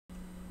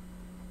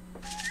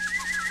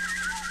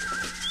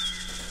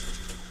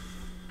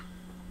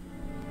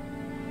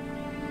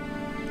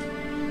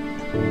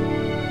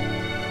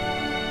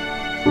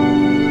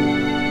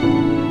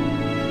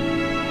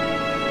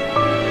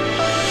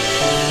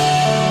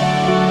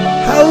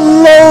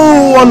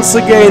Hello once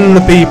again,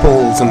 the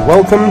peoples, and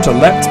welcome to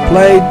Let's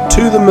Play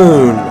To The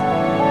Moon.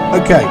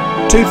 Okay,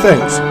 two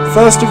things.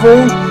 First of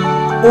all,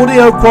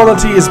 audio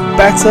quality is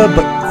better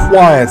but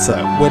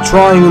quieter. We're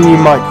trying a new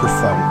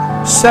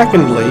microphone.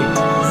 Secondly,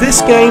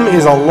 this game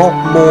is a lot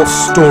more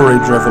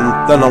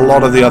story-driven than a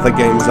lot of the other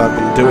games I've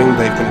been doing.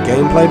 They've been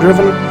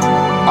gameplay-driven.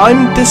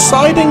 I'm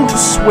deciding to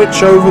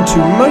switch over to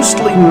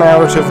mostly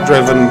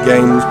narrative-driven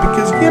games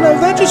because, you know,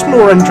 they're just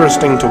more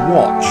interesting to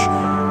watch.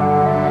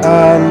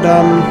 And,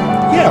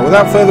 yeah,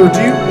 without further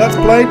ado, let's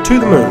play To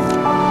The Moon.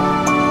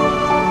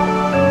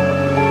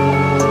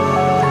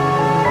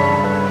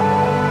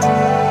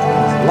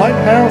 There's a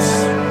lighthouse,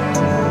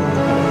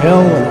 a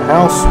hill and a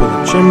house with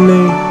a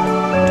chimney,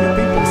 two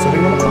people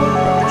sitting on a park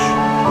bench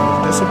who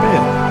have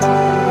disappeared.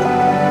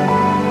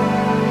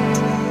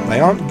 They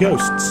aren't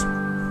ghosts.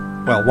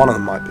 Well, one of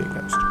them might be a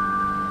ghost.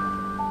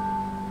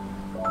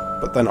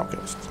 But they're not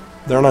ghosts.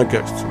 There are no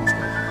ghosts in this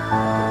game.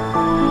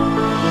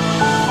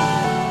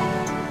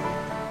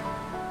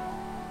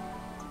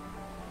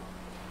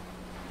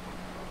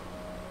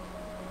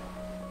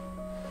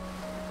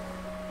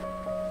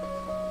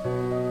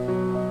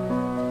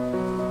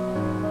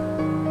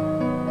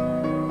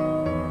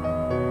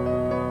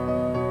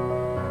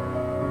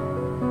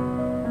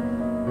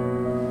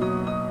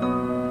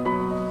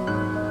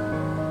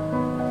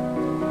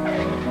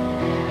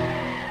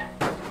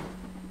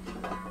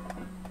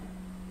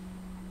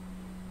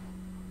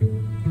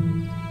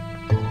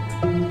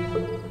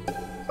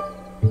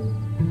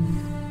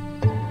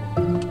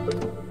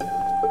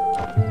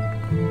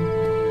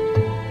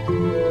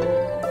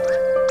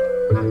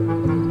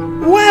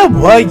 Where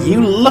were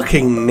you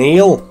looking,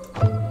 Neil?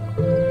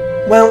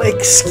 Well,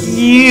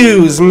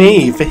 excuse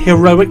me for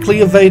heroically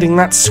evading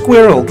that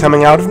squirrel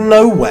coming out of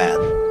nowhere.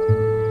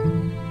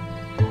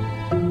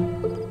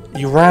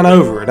 You ran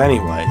over it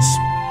anyways.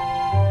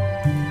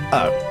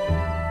 Oh.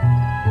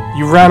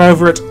 You ran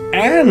over it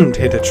and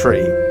hit a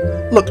tree.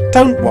 Look,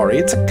 don't worry,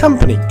 it's a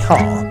company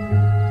car.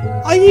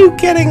 Are you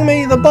kidding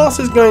me? The boss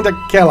is going to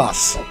kill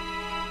us.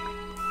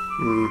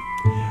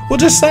 We'll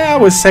just say I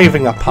was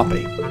saving a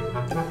puppy.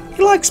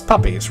 He likes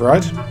puppies,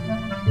 right?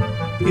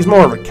 He's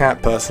more of a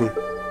cat person.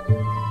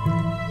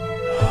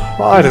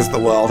 Why does the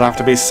world have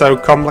to be so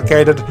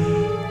complicated?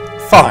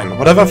 Fine,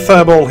 whatever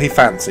furball he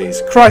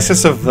fancies.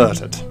 Crisis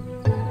averted.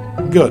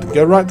 Good,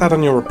 go write that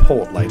on your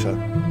report later.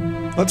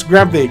 Let's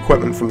grab the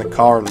equipment from the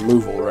car and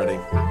move already.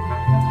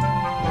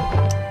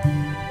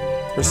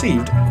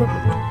 Received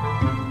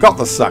equipment. Got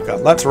the sucker,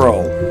 let's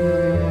roll.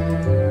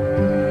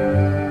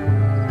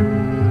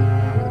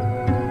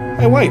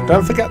 Hey wait,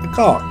 don't forget the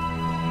car.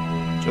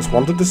 Just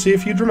wanted to see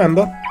if you'd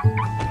remember.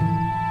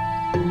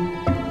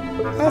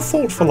 How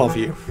thoughtful of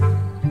you.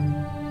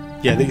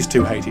 Yeah, these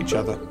two hate each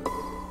other.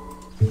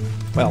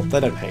 Well, they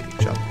don't hate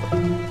each other,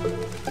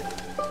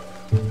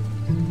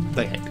 but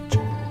they hate each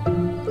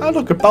other. Oh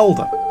look, a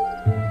boulder.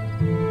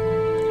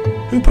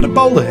 Who put a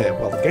boulder here?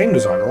 Well, the game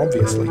designer,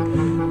 obviously.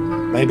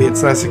 Maybe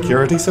it's their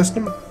security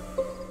system?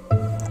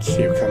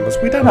 Cucumbers,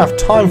 we don't have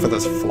time for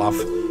this fluff.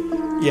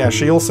 Yeah,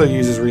 she also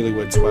uses really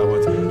weird swear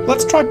words.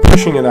 Let's try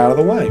pushing it out of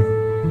the way.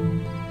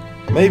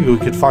 Maybe we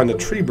could find a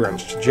tree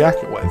branch to jack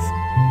it with.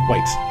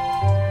 Wait.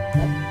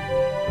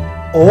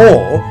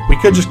 Or we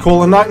could just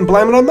call a night and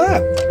blame it on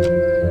that.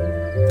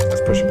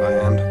 Let's push it by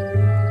hand.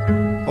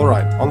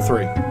 Alright, on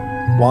 3.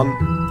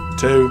 1,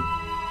 2,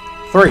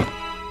 3.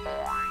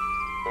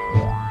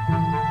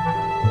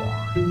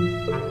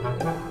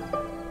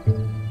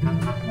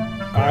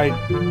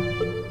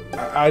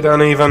 I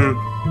don't even...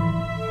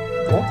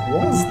 What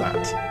was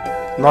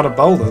that? Not a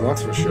boulder,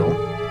 that's for sure.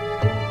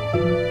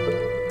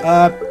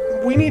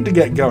 We need to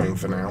get going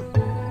for now.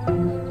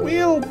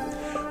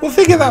 We'll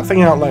figure that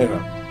thing out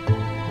later.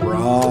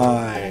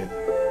 Right.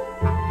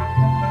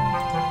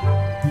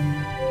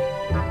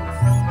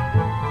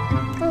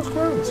 Oh,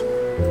 squirrels.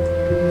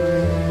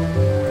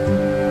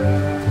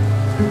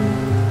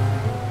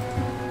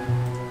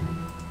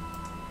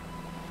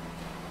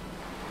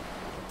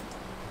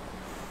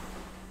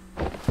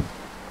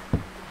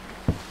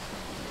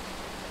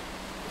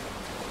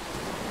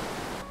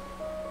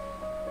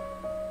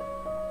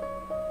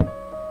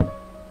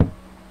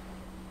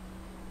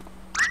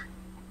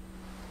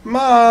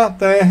 Ma,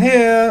 they're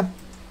here!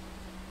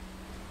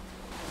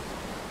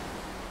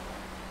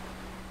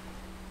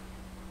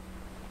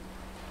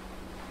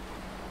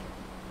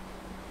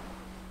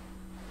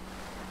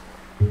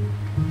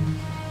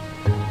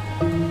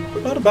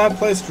 Not a bad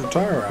place to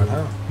retire at,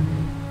 huh?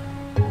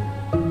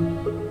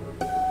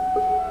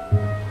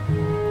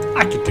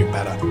 I could do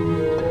better.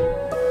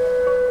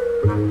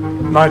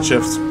 Night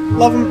shifts.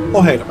 Love them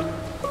or hate them?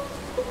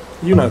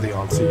 You know the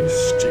answer, you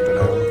stupid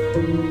owl.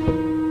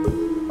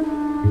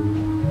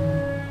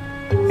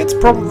 It's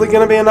probably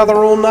going to be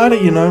another all-nighter,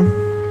 you know.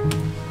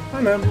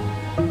 I know.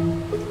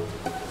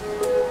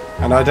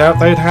 And I doubt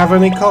they'd have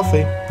any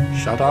coffee.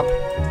 Shut up.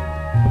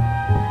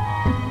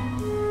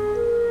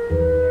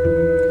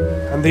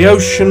 And the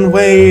ocean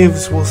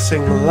waves will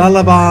sing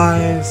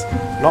lullabies.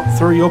 Not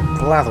through your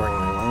blathering,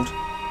 they won't.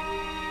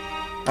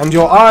 And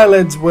your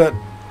eyelids will...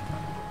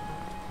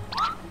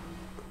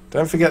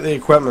 Don't forget the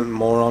equipment,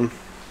 moron.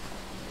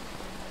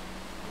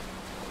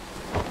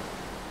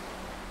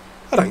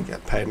 I don't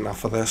get paid enough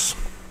for this.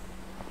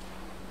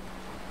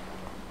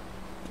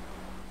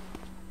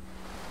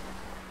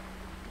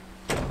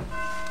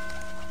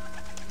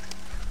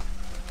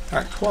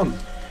 Act 1.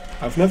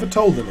 I've never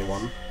told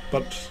anyone,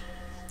 but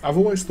I've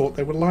always thought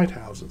they were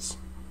lighthouses.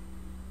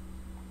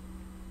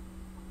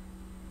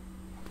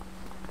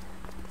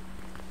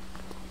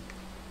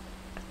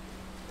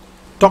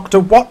 Dr.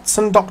 Watts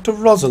and Dr.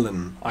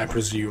 Rosalind, I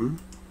presume.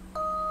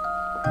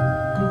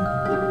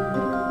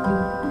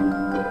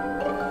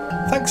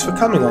 Thanks for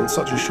coming on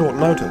such a short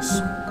notice.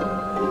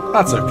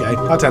 That's okay,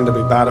 I tend to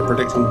be bad at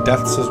predicting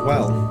deaths as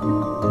well.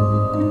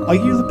 Are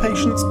you the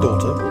patient's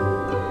daughter?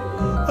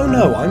 Oh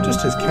no, I'm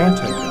just his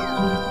caretaker.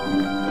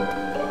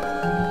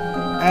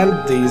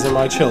 And these are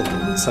my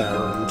children,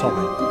 Sarah and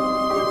Tommy.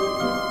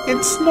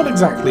 It's not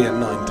exactly a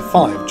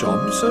 9-to-5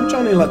 job, so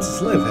Johnny lets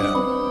us live here.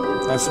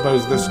 I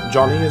suppose this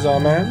Johnny is our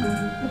man?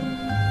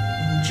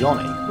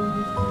 Johnny?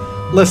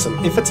 Listen,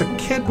 if it's a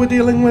kid we're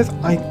dealing with,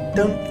 I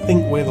don't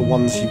think we're the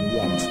ones you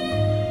want.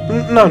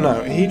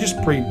 No, he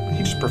just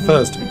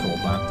prefers to be called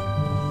that.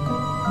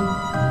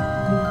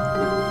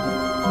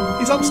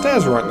 He's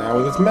upstairs right now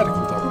with his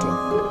medical doctor.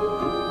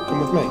 Come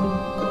with me.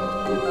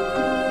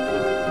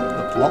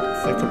 The plot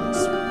thickens.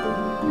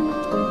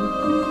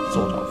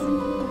 Sort of.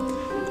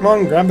 Come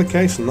on, grab the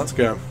case and let's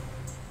go.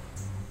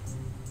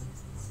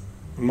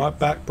 When my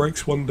back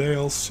breaks one day,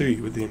 I'll sue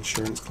you with the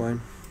insurance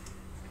claim.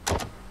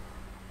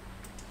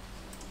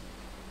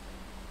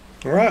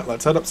 Alright,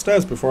 let's head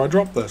upstairs before I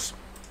drop this.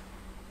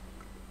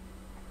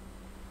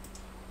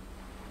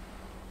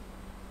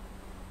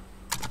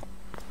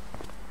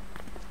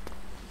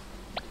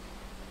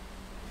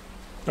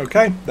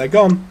 Okay, they're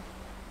gone.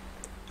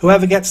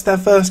 Whoever gets there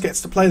first gets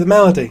to play the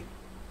melody.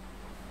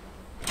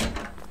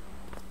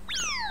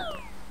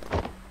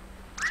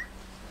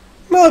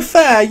 No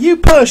fair, you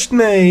pushed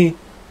me!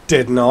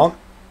 Did not.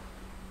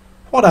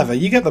 Whatever,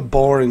 you get the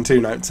boring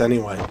 2 notes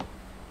anyway.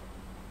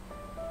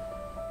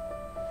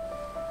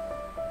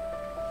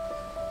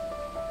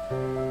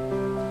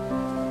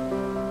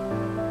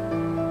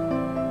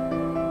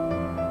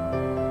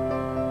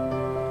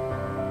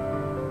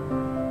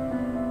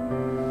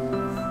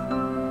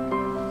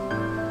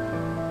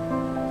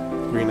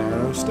 Green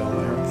arrow still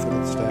there at the foot of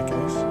the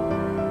staircase.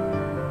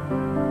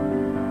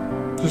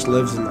 Just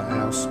lives in that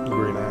house, the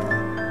green arrow.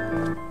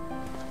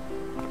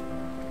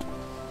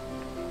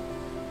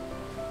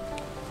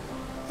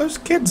 Those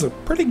kids are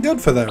pretty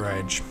good for their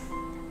age.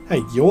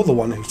 Hey, you're the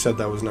one who said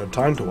there was no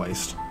time to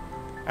waste.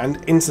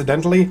 And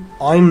incidentally,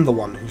 I'm the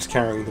one who's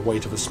carrying the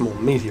weight of a small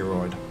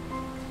meteoroid.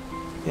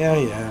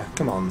 Yeah,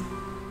 come on.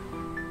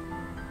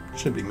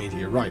 Should be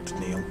meteorite,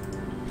 Neil.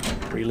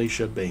 Really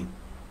should be.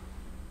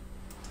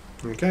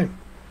 Okay.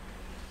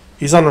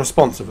 He's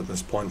unresponsive at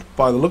this point.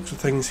 By the looks of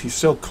things, he's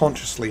still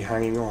consciously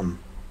hanging on.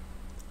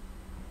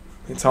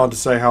 It's hard to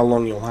say how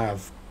long you'll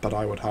have, but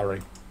I would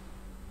hurry.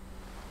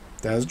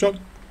 There's Johnny.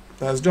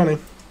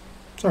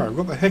 Sorry, I've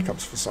got the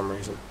hiccups for some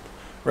reason.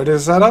 Ready to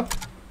set up?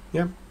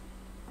 Yeah.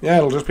 Yeah,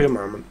 it'll just be a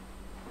moment.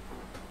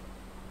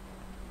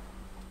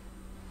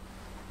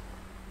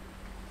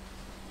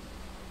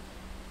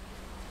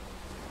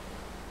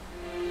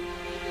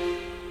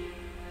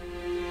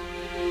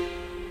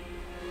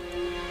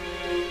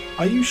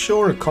 Are you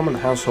sure a common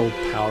household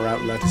power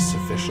outlet is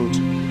sufficient?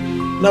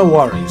 No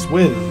worries,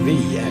 we're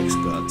the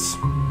experts.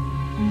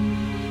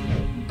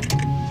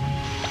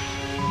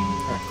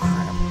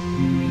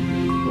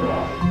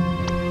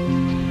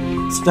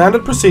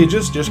 Standard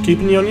procedures, just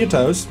keeping you on your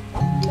toes.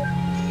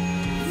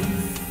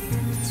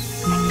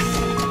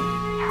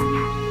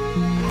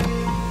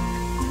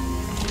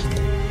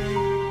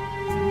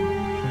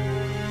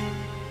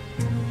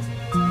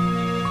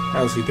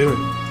 How's he doing?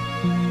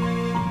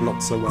 Not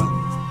so well.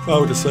 I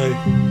would say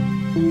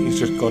he's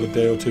just got a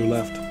day or 2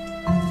 left.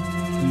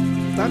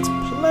 That's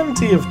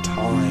plenty of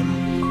time.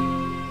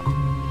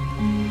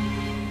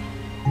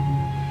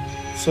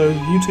 So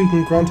you two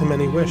can grant him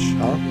any wish,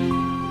 huh?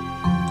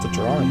 To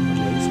try,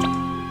 at least.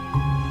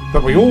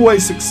 But we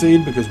always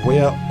succeed because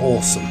we're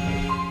awesome.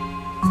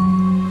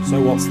 So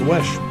what's the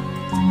wish?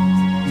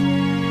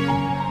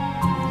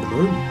 The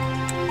moon.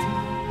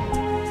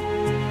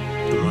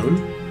 The moon?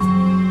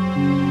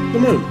 The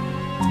moon.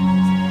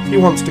 He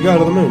wants to go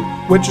to the moon,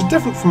 which is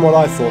different from what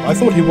I thought. I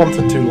thought he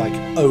wanted to, like,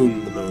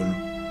 own the moon.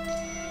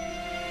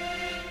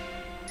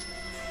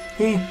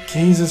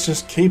 Geezers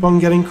just keep on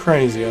getting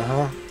crazier,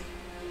 huh?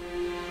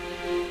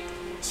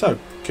 So,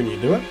 can you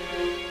do it?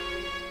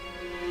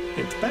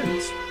 It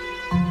depends.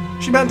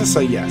 She meant to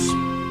say yes.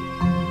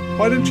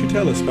 Why didn't you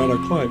tell us about our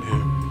client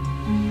here?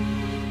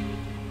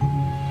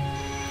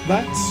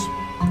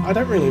 I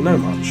don't really know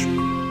much.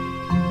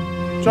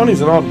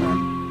 Johnny's an odd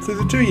man. Through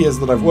the 2 years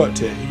that I've worked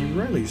here, he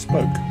barely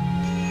spoke.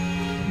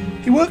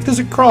 He worked as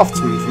a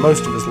craftsman for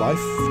most of his life,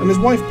 and his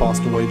wife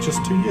passed away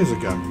just 2 years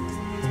ago.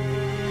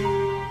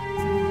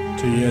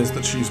 2 years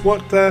that she's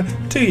worked there,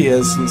 2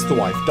 years since the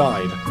wife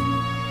died.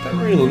 Don't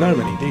really know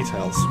many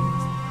details.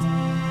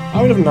 I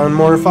would have known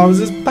more if I was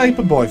his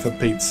paperboy, for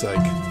Pete's sake.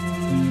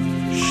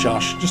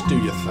 Shush, just do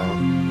your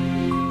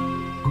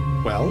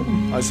thing. Well,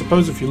 I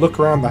suppose if you look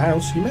around the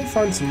house, you may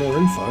find some more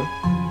info.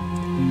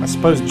 I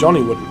suppose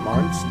Johnny wouldn't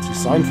mind, since he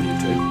signed for you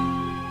to.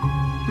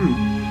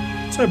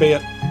 So be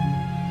it.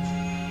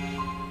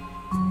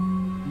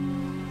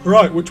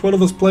 Right, which one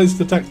of us plays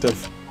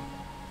detective?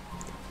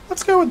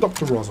 Let's go with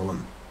Dr.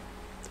 Rosalind.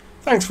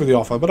 Thanks for the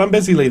offer, but I'm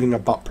busy leaving a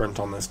butt print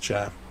on this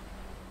chair.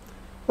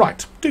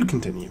 Right, do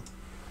continue.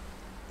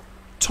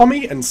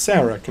 Tommy and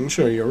Sarah can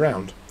show you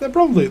around. They're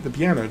probably at the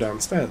piano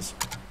downstairs.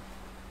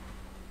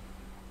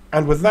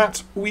 And with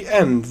that, we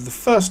end the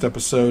first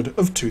episode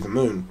of To the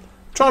Moon.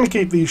 Trying to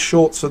keep these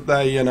short so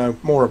they're,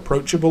 more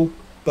approachable.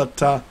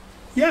 But,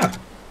 yeah.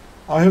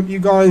 I hope you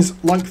guys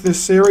like this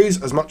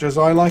series as much as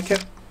I like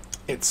it.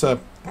 It's a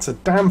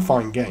damn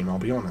fine game, I'll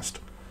be honest.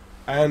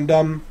 And,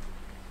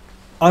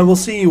 I will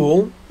see you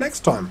all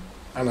next time.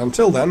 And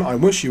until then, I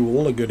wish you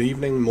all a good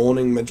evening,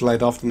 morning,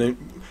 mid-late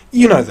afternoon.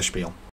 You know the spiel.